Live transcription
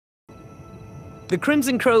The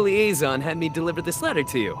Crimson Crow liaison had me deliver this letter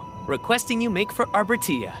to you, requesting you make for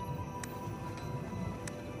Arbortea.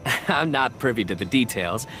 I'm not privy to the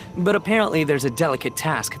details, but apparently there's a delicate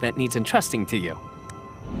task that needs entrusting to you.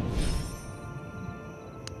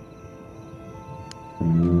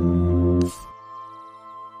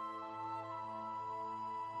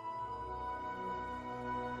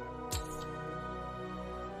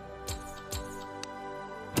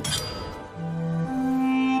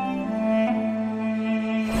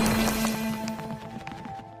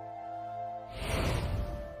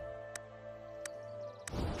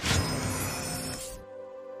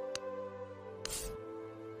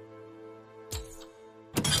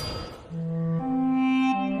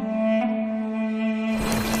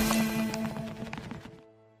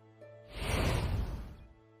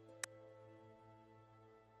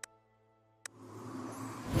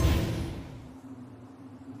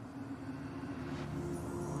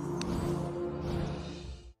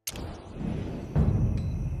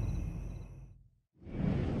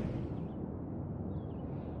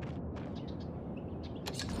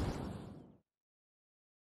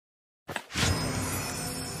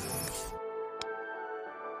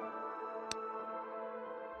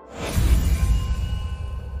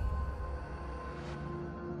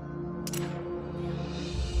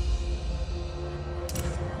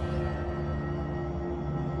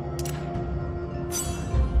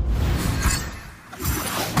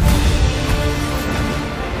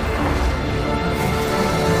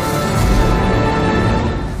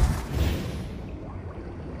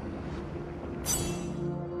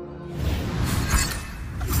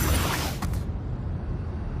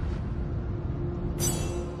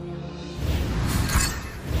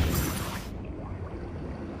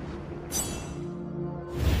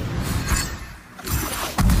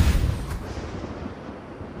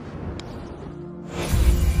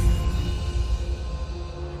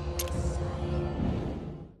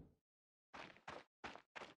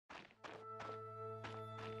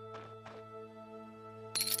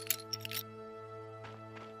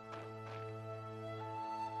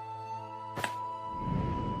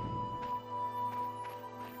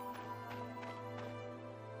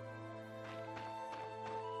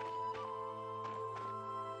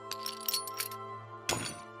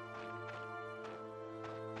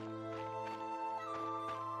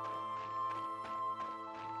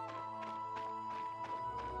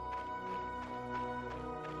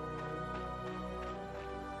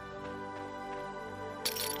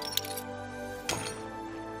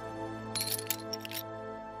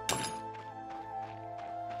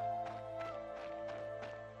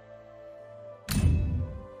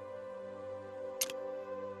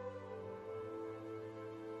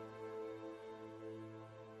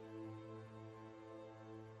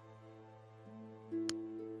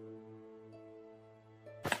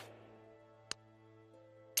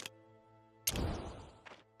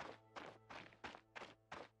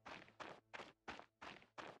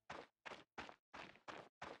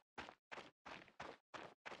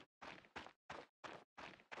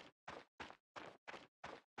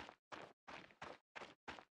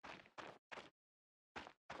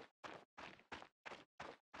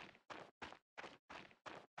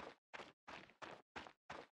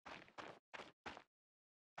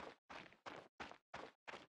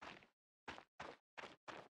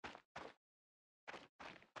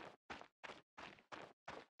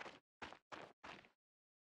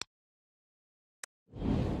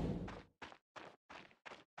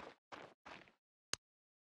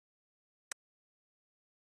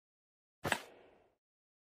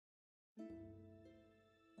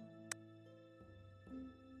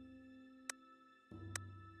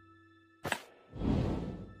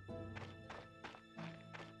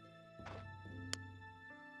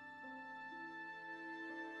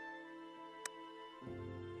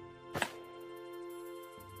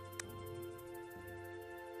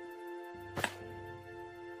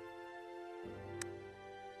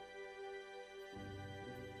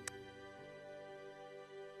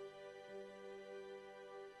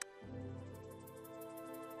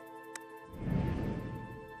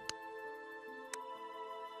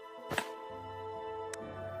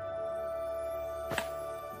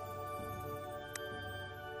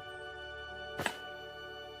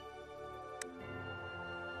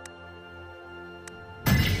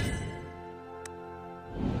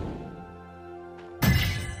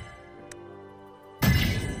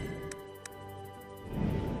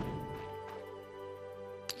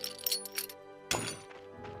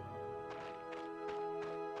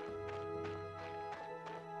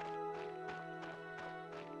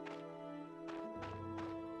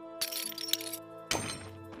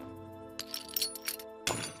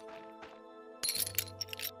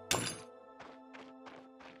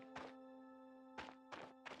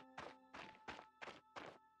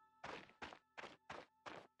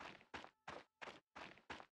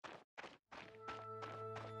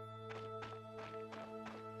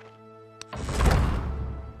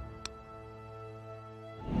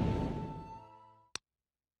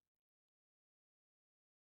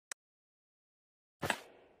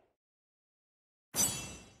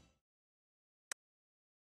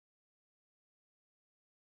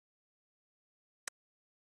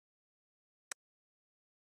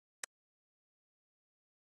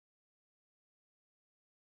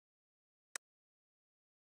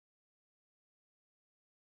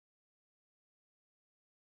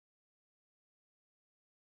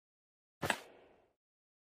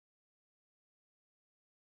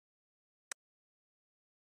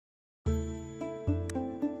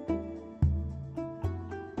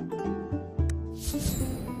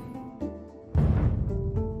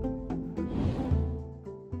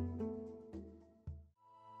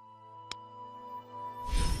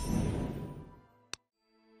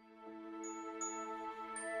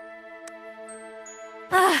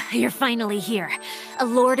 You're finally here. A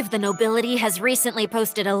lord of the nobility has recently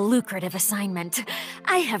posted a lucrative assignment.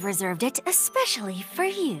 I have reserved it especially for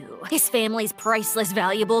you. His family's priceless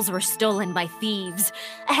valuables were stolen by thieves.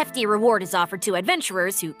 A hefty reward is offered to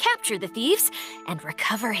adventurers who capture the thieves and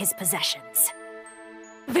recover his possessions.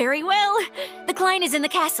 Very well. The client is in the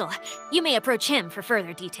castle. You may approach him for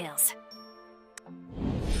further details.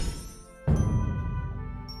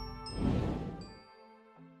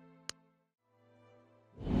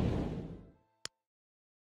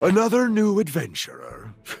 Another new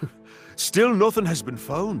adventurer. Still nothing has been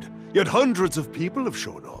found, yet hundreds of people have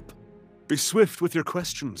shown up. Be swift with your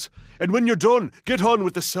questions, and when you're done, get on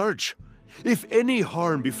with the search. If any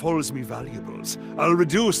harm befalls me valuables, I'll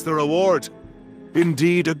reduce the reward.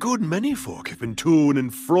 Indeed, a good many folk have been to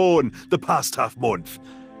and fro'n the past half-month.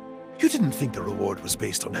 You didn't think the reward was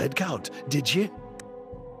based on headcount, did you?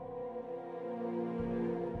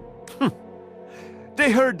 They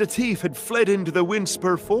heard the thief had fled into the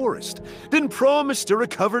Windspur Forest, then promised to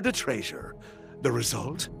recover the treasure. The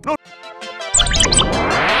result? Not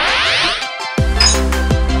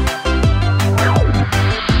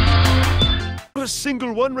a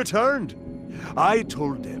single one returned. I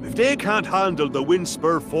told them if they can't handle the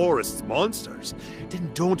Windspur Forest's monsters, then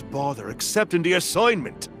don't bother accepting the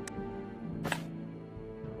assignment.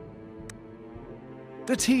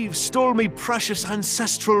 The thieves stole me precious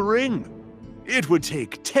ancestral ring. It would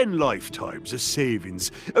take 10 lifetimes of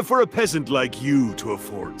savings for a peasant like you to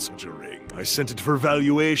afford such a ring. I sent it for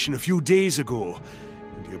valuation a few days ago,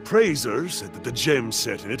 and the appraiser said that the gem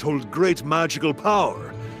set in it held great magical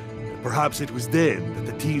power. Perhaps it was then that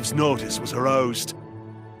the thieves' notice was aroused.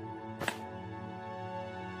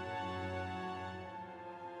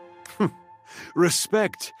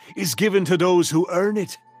 Respect is given to those who earn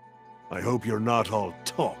it. I hope you're not all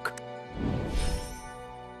talk.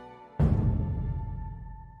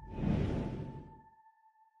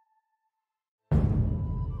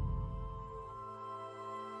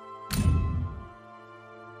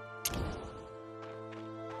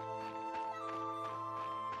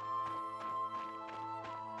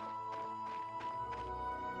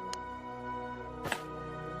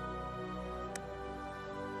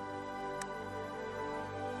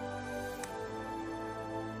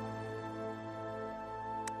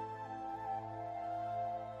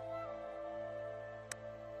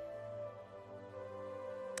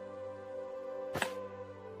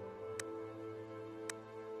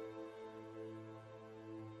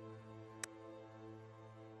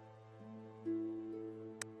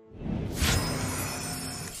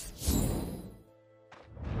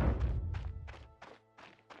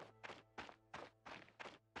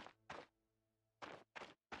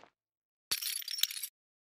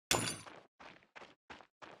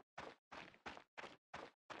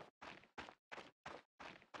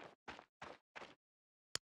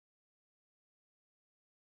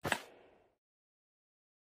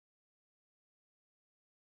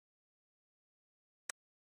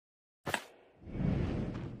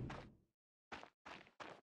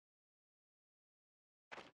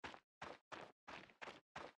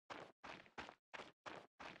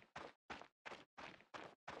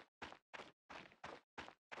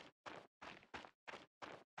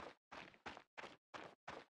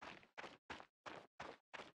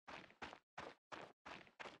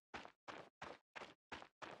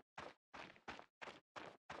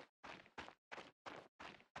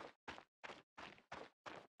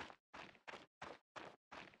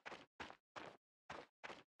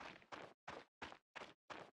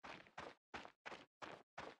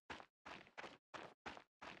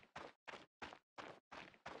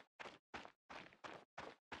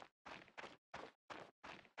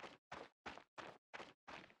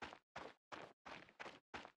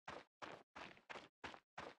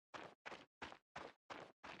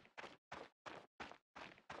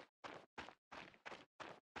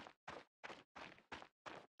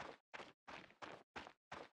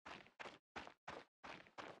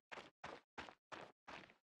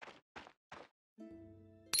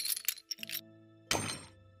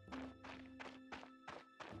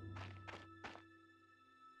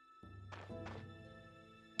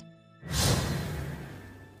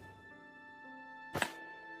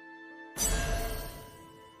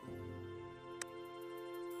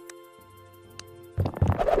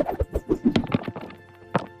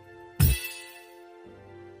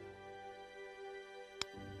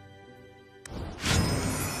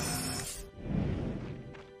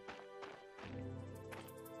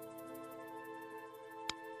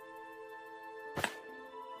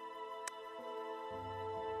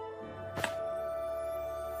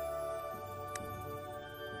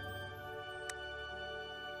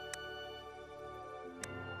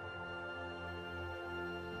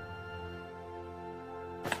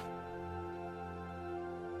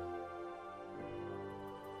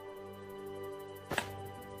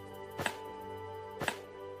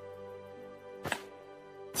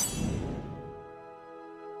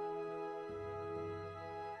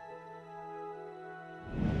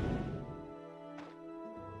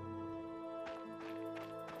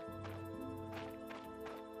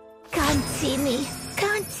 see me.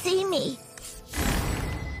 Can't see me.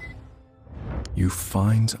 You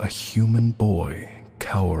find a human boy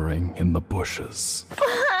cowering in the bushes.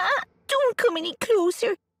 Don't come any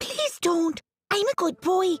closer. Please don't. I'm a good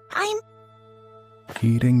boy.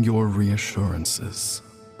 Heeding your reassurances,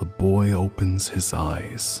 the boy opens his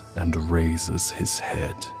eyes and raises his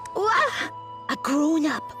head. A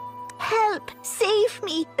grown-up. Help! Save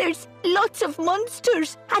me! There's lots of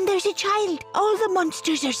monsters, and there's a child. All the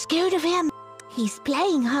monsters are scared of him. He's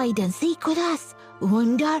playing hide and seek with us.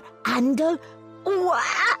 Wonder, Andal.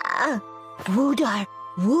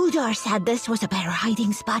 Woodar said this was a better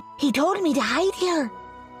hiding spot. He told me to hide here.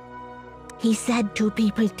 He said 2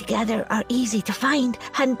 people together are easy to find,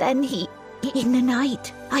 and then in the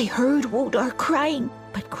night, I heard Woodar crying,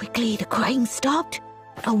 but quickly the crying stopped.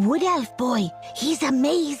 A wood elf boy, he's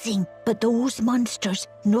amazing, but those monsters,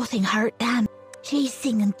 nothing hurt them.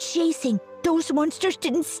 Chasing and chasing, those monsters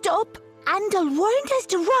didn't stop. Andal warned us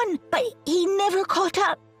to run, but he never caught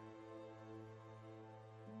up.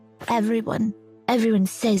 Everyone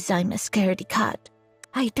says I'm a scaredy cat.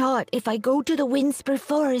 I thought if I go to the Windspur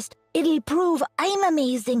Forest, it'll prove I'm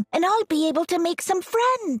amazing and I'll be able to make some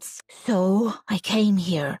friends. So I came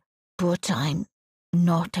here, but I'm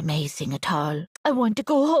not amazing at all. I want to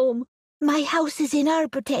go home. My house is in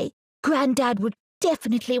Arbute. Grandad would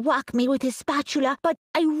definitely whack me with his spatula, but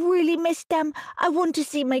I really miss them. I want to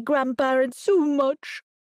see my grandparents so much.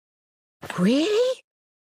 Really?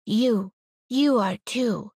 You are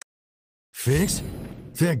too. Finks?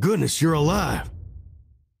 Thank goodness you're alive.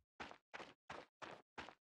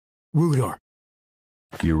 Woodar.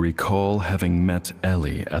 You recall having met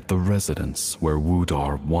Ellie at the residence where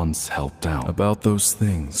Woodar once helped out. About those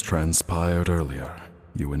things transpired earlier,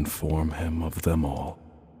 you inform him of them all.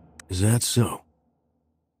 Is that so?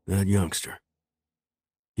 That youngster.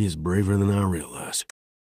 He is braver than I realize.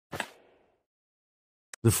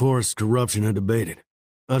 The forest's corruption had abated.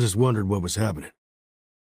 I just wondered what was happening.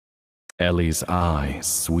 Ellie's eye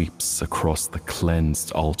sweeps across the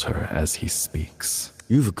cleansed altar as he speaks.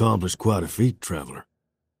 You've accomplished quite a feat, traveler.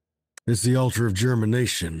 It's the altar of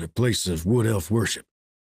germination, a place of wood elf worship.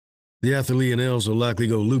 The Athelian elves will likely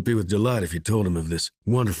go loopy with delight if you told them of this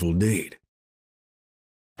wonderful deed.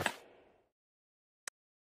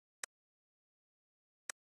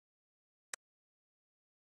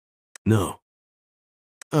 No.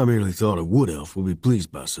 I merely thought a wood elf would be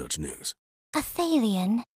pleased by such news.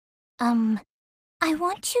 Athelian, I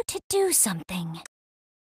want you to do something.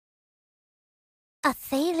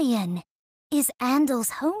 Athelian is Andal's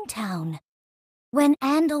hometown. When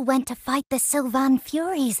Andal went to fight the Sylvan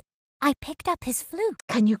Furies, I picked up his flute.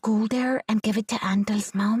 Can you go there and give it to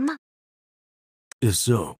Andal's mom? If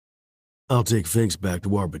so, I'll take Finks back to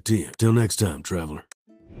Arbatea. Till next time, traveler.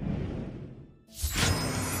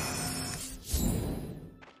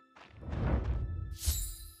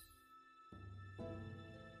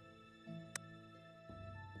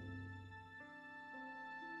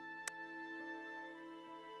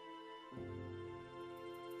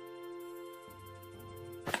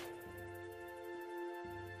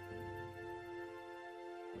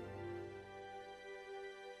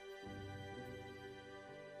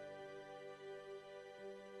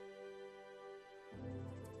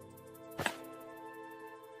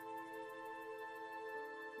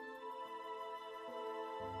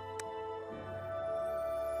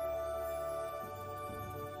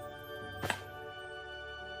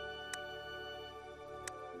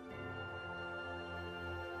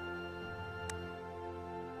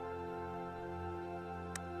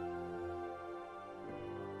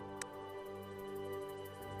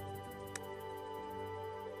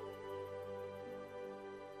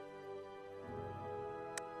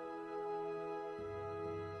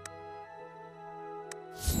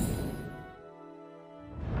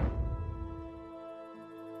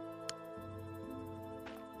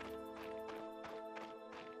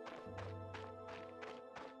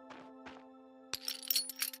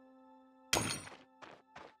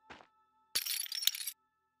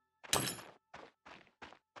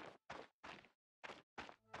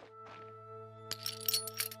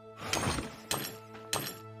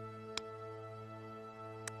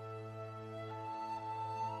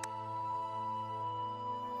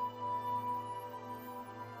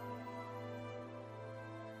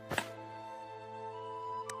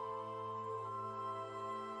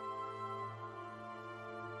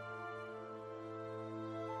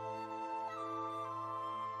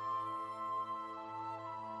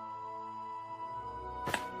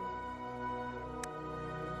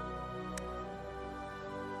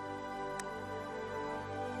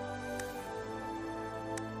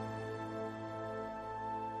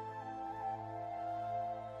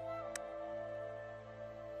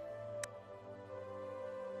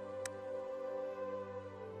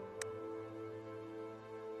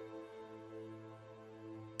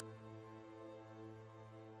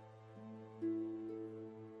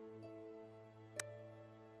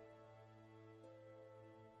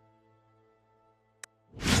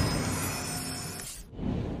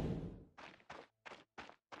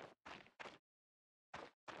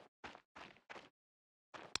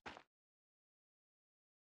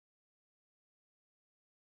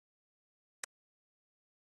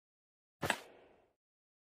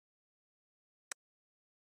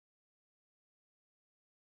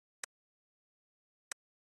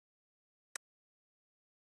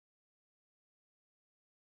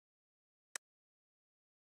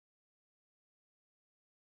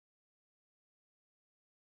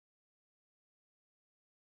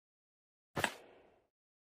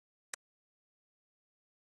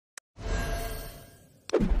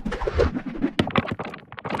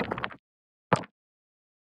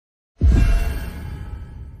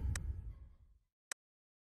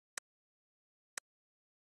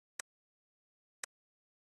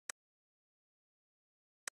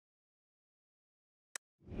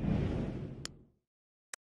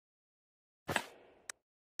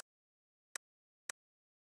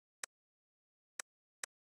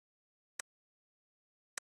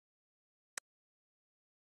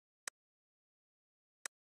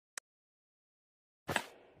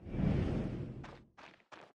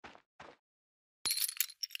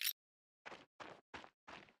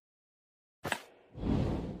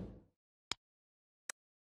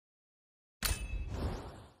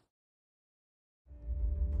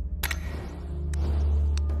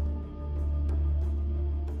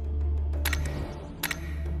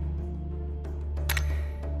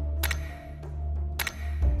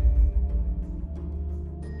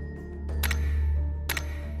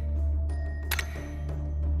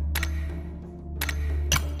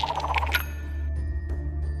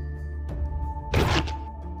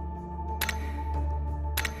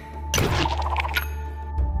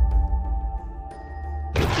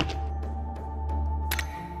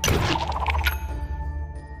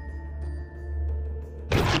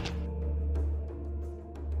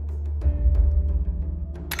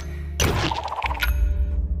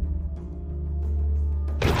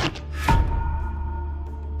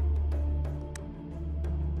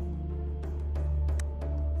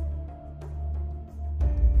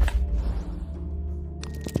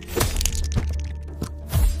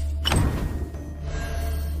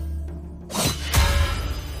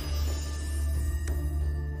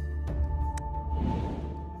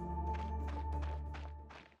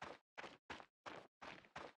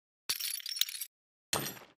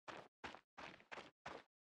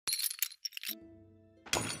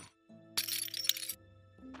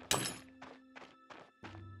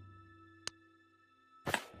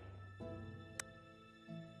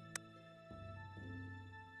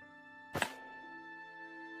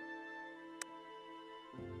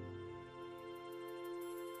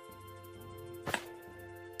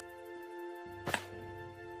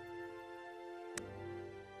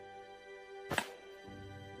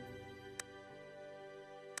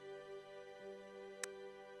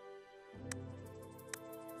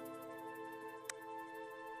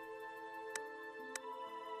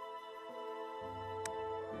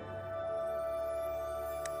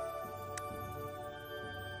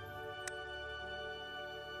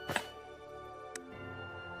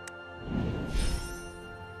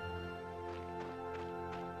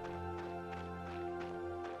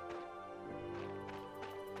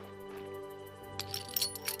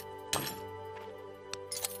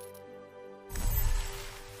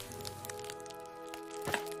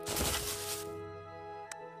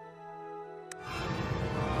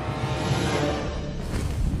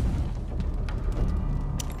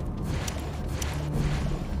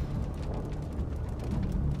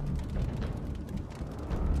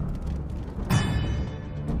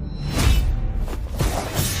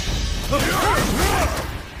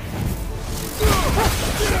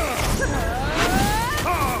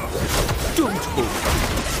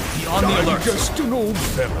 just an old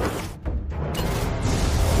fella.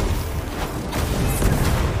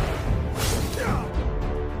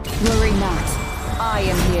 Worry not. I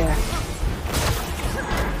am here.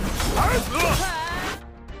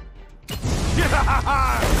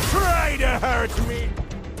 Try to hurt me!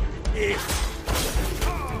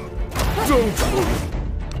 Don't move!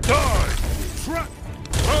 Die! Try!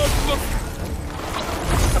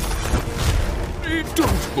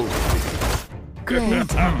 Don't move! Good.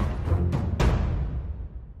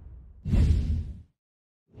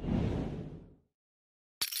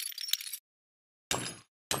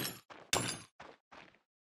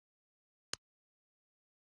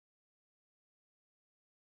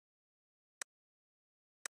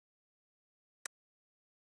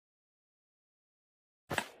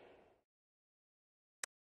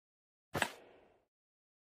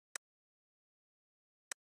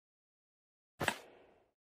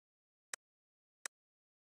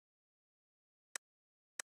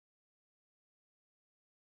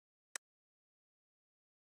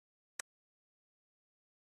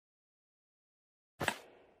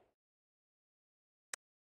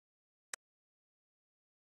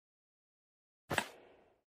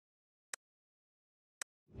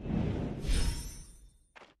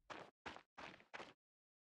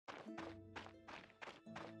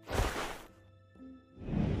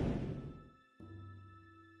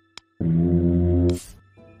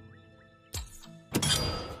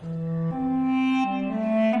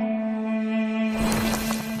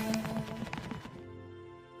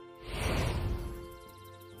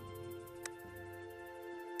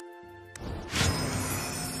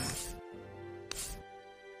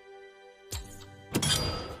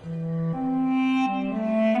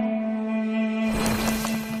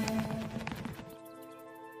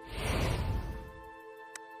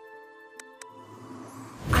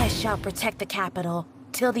 I shall protect the capital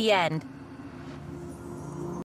till the end.